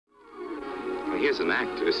here's an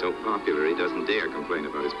actor so popular he doesn't dare complain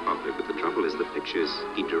about his public. But the trouble is the pictures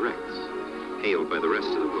he directs, hailed by the rest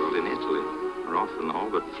of the world in Italy, are often all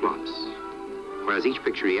but flops. Whereas each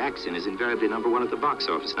picture he acts in is invariably #1 at the box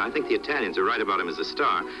office. Now, I think the Italians are right about him as a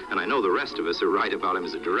star, and I know the rest of us are right about him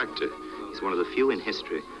as a director. He's one of the few in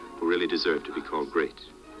history who really deserve to be called great.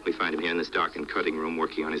 We find him here in this darkened cutting room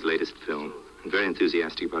working on his latest film, and very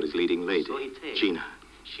enthusiastic about his leading lady, so Italian. Gina.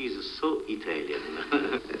 She's so Italian.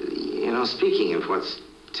 You know, speaking of what's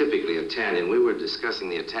typically Italian, we were discussing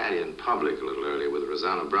the Italian public a little earlier with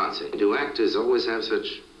Rosanna Bronzi. Do actors always have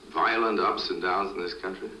such violent ups and downs in this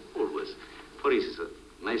country? Always. For instance,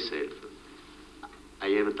 myself, I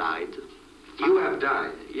have died. You have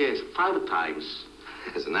died? Yes, 5 times.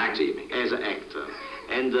 As an actor, you mean? As an actor.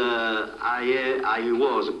 And I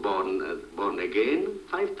was born again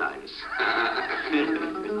 5 times.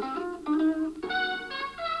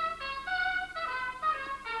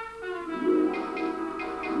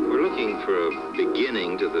 We're looking for a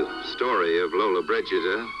beginning to the story of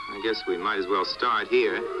Lollobrigida. I guess we might as well start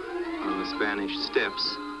here on the Spanish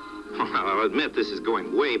Steps. Well, I'll admit this is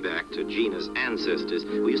going way back to Gina's ancestors.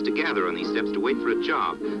 We used to gather on these steps to wait for a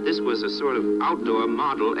job. This was a sort of outdoor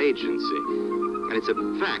model agency. And it's a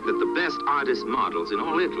fact that the best artist models in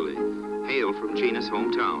all Italy hail from Gina's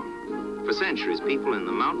hometown. For centuries, people in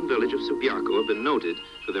the mountain village of Subiaco have been noted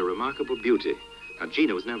for their remarkable beauty. Now,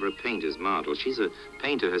 Gina was never a painter's model. She's a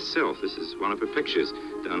painter herself. This is one of her pictures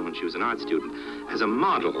done when she was an art student. As a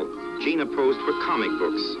model, Gina posed for comic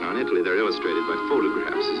books. Now, in Italy, they're illustrated by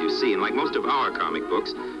photographs, as you see. And like most of our comic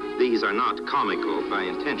books, these are not comical by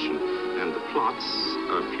intention. And the plots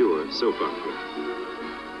are pure soap opera.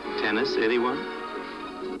 Tennis, anyone?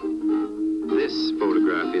 This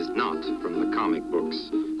photograph is not from the comic books,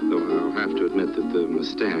 though I'll have to admit that the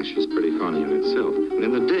mustache is pretty funny in itself. And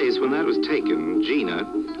in the days when that was taken, Gina,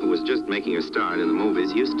 who was just making her start in the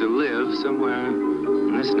movies, used to live somewhere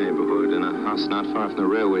in this neighborhood, in a house not far from the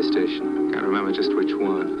railway station. Can't remember just which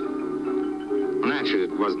one. And actually,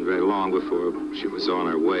 it wasn't very long before she was on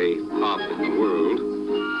her way up in the world.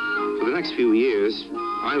 For the next few years,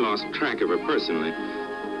 I lost track of her personally.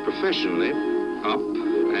 Professionally, up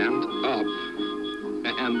and up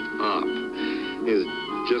and up is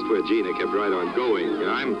just where Gina kept right on going.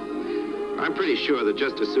 I'm pretty sure that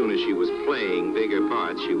just as soon as she was playing bigger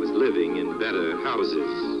parts, she was living in better houses.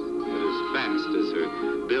 And as fast as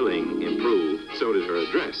her billing improved, so did her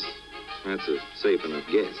address. That's a safe enough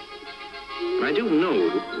guess. And I do know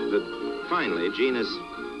that finally Gina's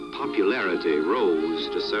popularity rose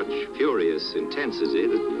to such furious intensity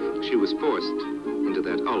that she was forced into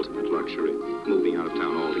that ultimate luxury, moving out of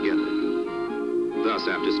town altogether. Thus,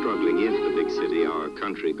 after struggling into the big city, our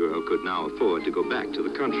country girl could now afford to go back to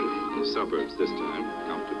the country, in the suburbs this time,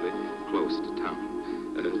 comfortably close to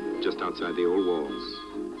town, just outside the old walls,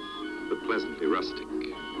 but pleasantly rustic,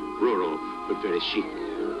 rural, but very chic.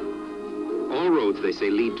 All roads, they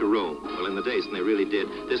say, lead to Rome. Well, in the days when they really did,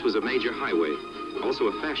 this was a major highway, also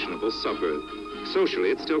a fashionable suburb. Socially,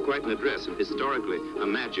 it's still quite an address, and historically, a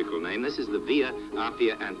magical name. This is the Via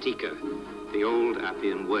Appia Antica, the old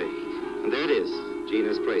Appian Way. And there it is,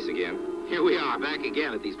 Gina's place again. Here we are, back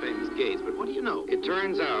again at these famous gates. But what do you know? It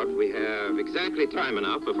turns out we have exactly time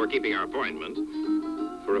enough before keeping our appointment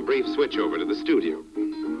for a brief switch over to the studio.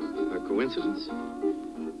 A coincidence?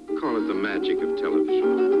 Call it the magic of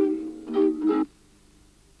television.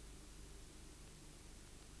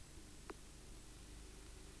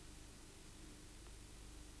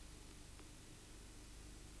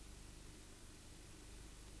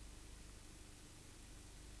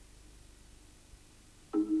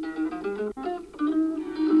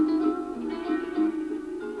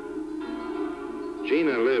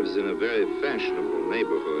 Gina lives in a very fashionable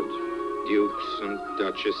neighborhood. Dukes and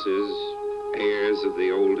duchesses, heirs of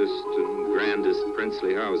the oldest and grandest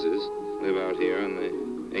princely houses live out here on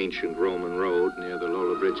the ancient Roman road near the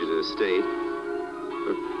Lollobrigida estate.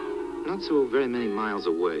 But not so very many miles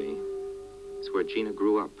away is where Gina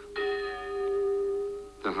grew up.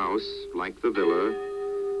 The house, like the villa,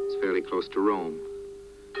 is fairly close to Rome.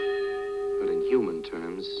 But in human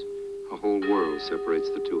terms, a whole world separates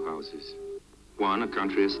the two houses. One, a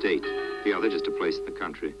country estate. The other, just a place in the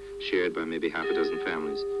country, shared by maybe half a dozen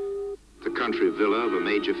families. The country villa of a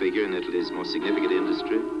major figure in Italy's most significant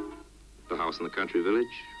industry. The house in the country village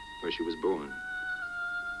where she was born.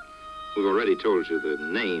 We've already told you the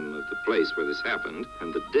name of the place where this happened,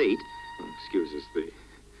 and the date. Well, excuse us,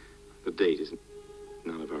 the date is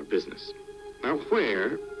none of our business. Now,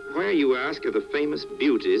 where, you ask, are the famous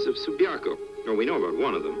beauties of Subiaco? Well, we know about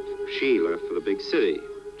one of them. She left for the big city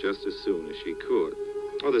just as soon as she could.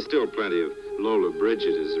 Oh, there's still plenty of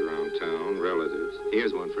Lollobrigidas around town, relatives.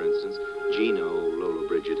 Here's one, for instance, Gina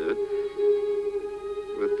Lollobrigida.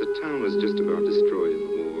 But the town was just about destroyed in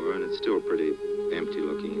the war, and it's still pretty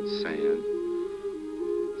empty-looking and sad.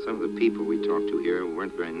 Some of the people we talked to here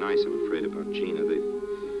weren't very nice, I'm afraid, about Gina.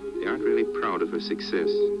 They aren't really proud of her success.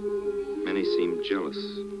 Many seem jealous.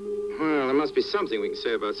 Well, there must be something we can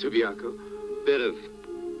say about Subiaco. Bit of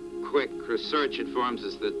quick research informs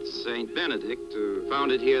us that St. Benedict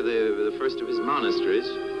founded here the first of his monasteries.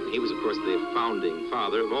 He was, of course, the founding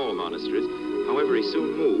father of all monasteries. However, he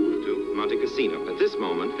soon moved to Monte Cassino. At this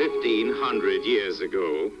moment, 1,500 years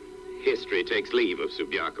ago, history takes leave of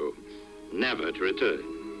Subiaco, never to return.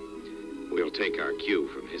 We'll take our cue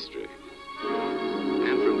from history.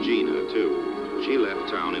 And from Gina, too. She left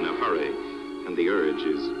town in a hurry, and the urge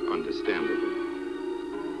is understandable.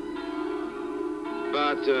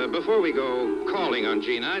 But before we go calling on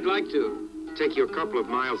Gina, I'd like to take you a couple of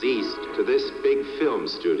miles east to this big film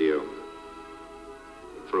studio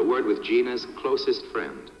for a word with Gina's closest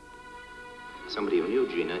friend. Somebody who knew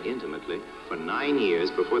Gina intimately for 9 years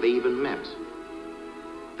before they even met.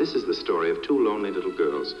 This is the story of two lonely little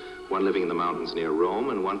girls, one living in the mountains near Rome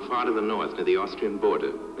and one far to the north near the Austrian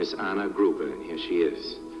border. Miss Anna Gruber, and here she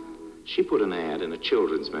is. She put an ad in a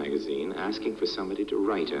children's magazine asking for somebody to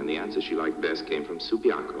write her, and the answer she liked best came from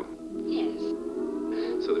Subiaco. Yes.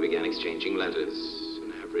 So they began exchanging letters.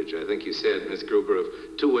 An average, I think you said, Miss Gruber, of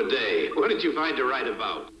 2 a day. What did you find to write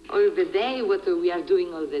about? All the day, what we are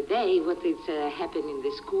doing all the day, what is happening in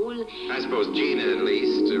the school. I suppose Gina, at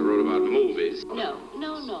least, wrote about movies. No.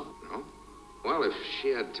 No? Well, if she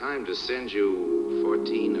had time to send you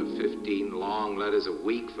 14 or 15 long letters a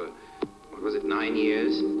week for, what was it, 9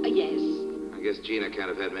 years? Yes. I guess Gina can't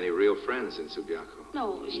have had many real friends in Subiaco.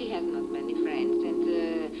 No, she has not many friends, and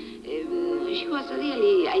she was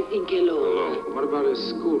really, I think, alone. What about her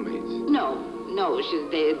schoolmates? No,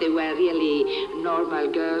 they were really normal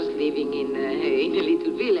girls living in a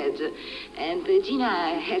little village. And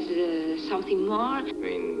Gina has something more. I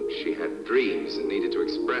mean, she had dreams and needed to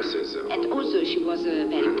express herself. And also she was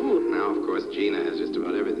very poor. Now, of course, Gina has just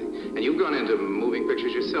about everything. And you've gone into moving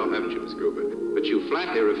pictures yourself, haven't you, Miss Gruber? But you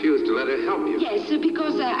flatly refused to let her help you. Yes,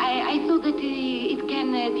 because I thought that it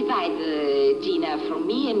can divide Gina from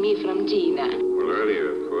me and me from Gina. Well,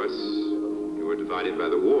 earlier, of course, you were divided by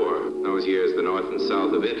the war. Those years, the north and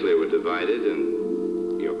south of Italy were divided,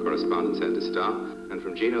 and your correspondence had to stop. And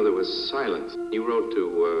from Gina, there was silence. You wrote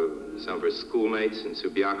to some of her schoolmates in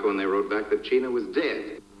Subiaco, and they wrote back that Gina was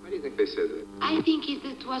dead. Why do you think they said that? I think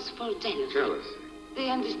it was for jealousy. Jealous. They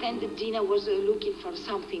understand that Gina was looking for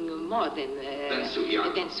something more than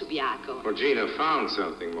Subiaco. Well, Gina found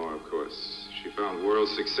something more, of course. She found world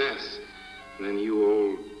success. And then you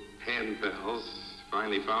old pen pals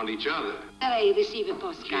finally found each other. I received a Gina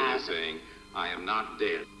postcard. saying, I am not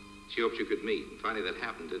dead. She hoped you could meet. And finally that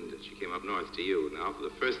happened, didn't it? She came up north to you. Now, for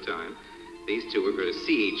the first time, these two were going to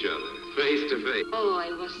see each other, face to face. Oh, I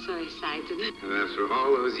was so excited. And after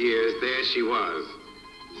all those years, there she was,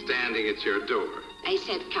 standing at your door. I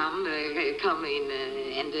said, come in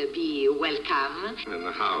and be welcome. In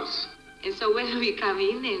the house. And so when we come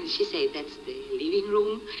in, and she said, that's the living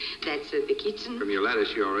room, that's the kitchen. From your letter,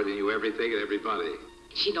 she already knew everything and everybody.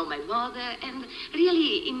 She knew my mother, and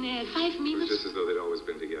really, in 5 minutes... It was just as though they'd always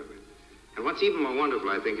been together. And what's even more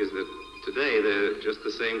wonderful, I think, is that today they're just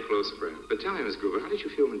the same close friends. But tell me, Miss Gruber, how did you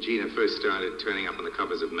feel when Gina first started turning up on the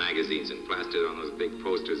covers of magazines and plastered on those big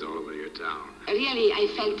posters all over your town? Really, I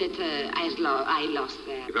felt that I lost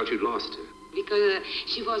her. You felt you'd lost her? Because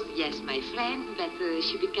she was, yes, my friend, but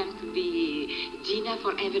she became to be Gina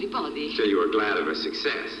for everybody. Still, you were glad of her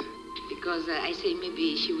success. Because I say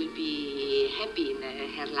maybe she will be happy in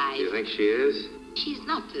her life. Do you think she is? She's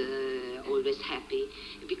not always happy,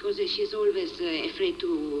 because she's always afraid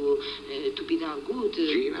to be done good.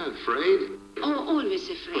 Gina, afraid? Oh, always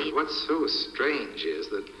afraid. But what's so strange is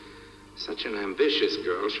that such an ambitious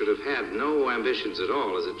girl should have had no ambitions at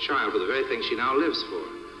all as a child for the very thing she now lives for.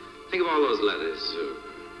 Think of all those letters.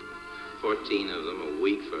 14 of them a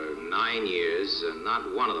week for 9 years, and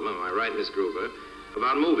not one of them, am I right, Miss Gruber,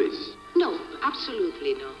 about movies? No,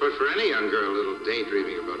 absolutely no. But for any young girl, a little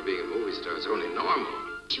daydreaming about being a movie star is only normal.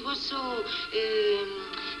 She was so,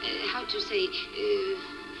 how to say,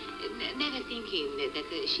 never thinking that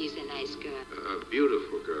she's a nice girl. A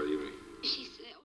beautiful girl, you mean? She's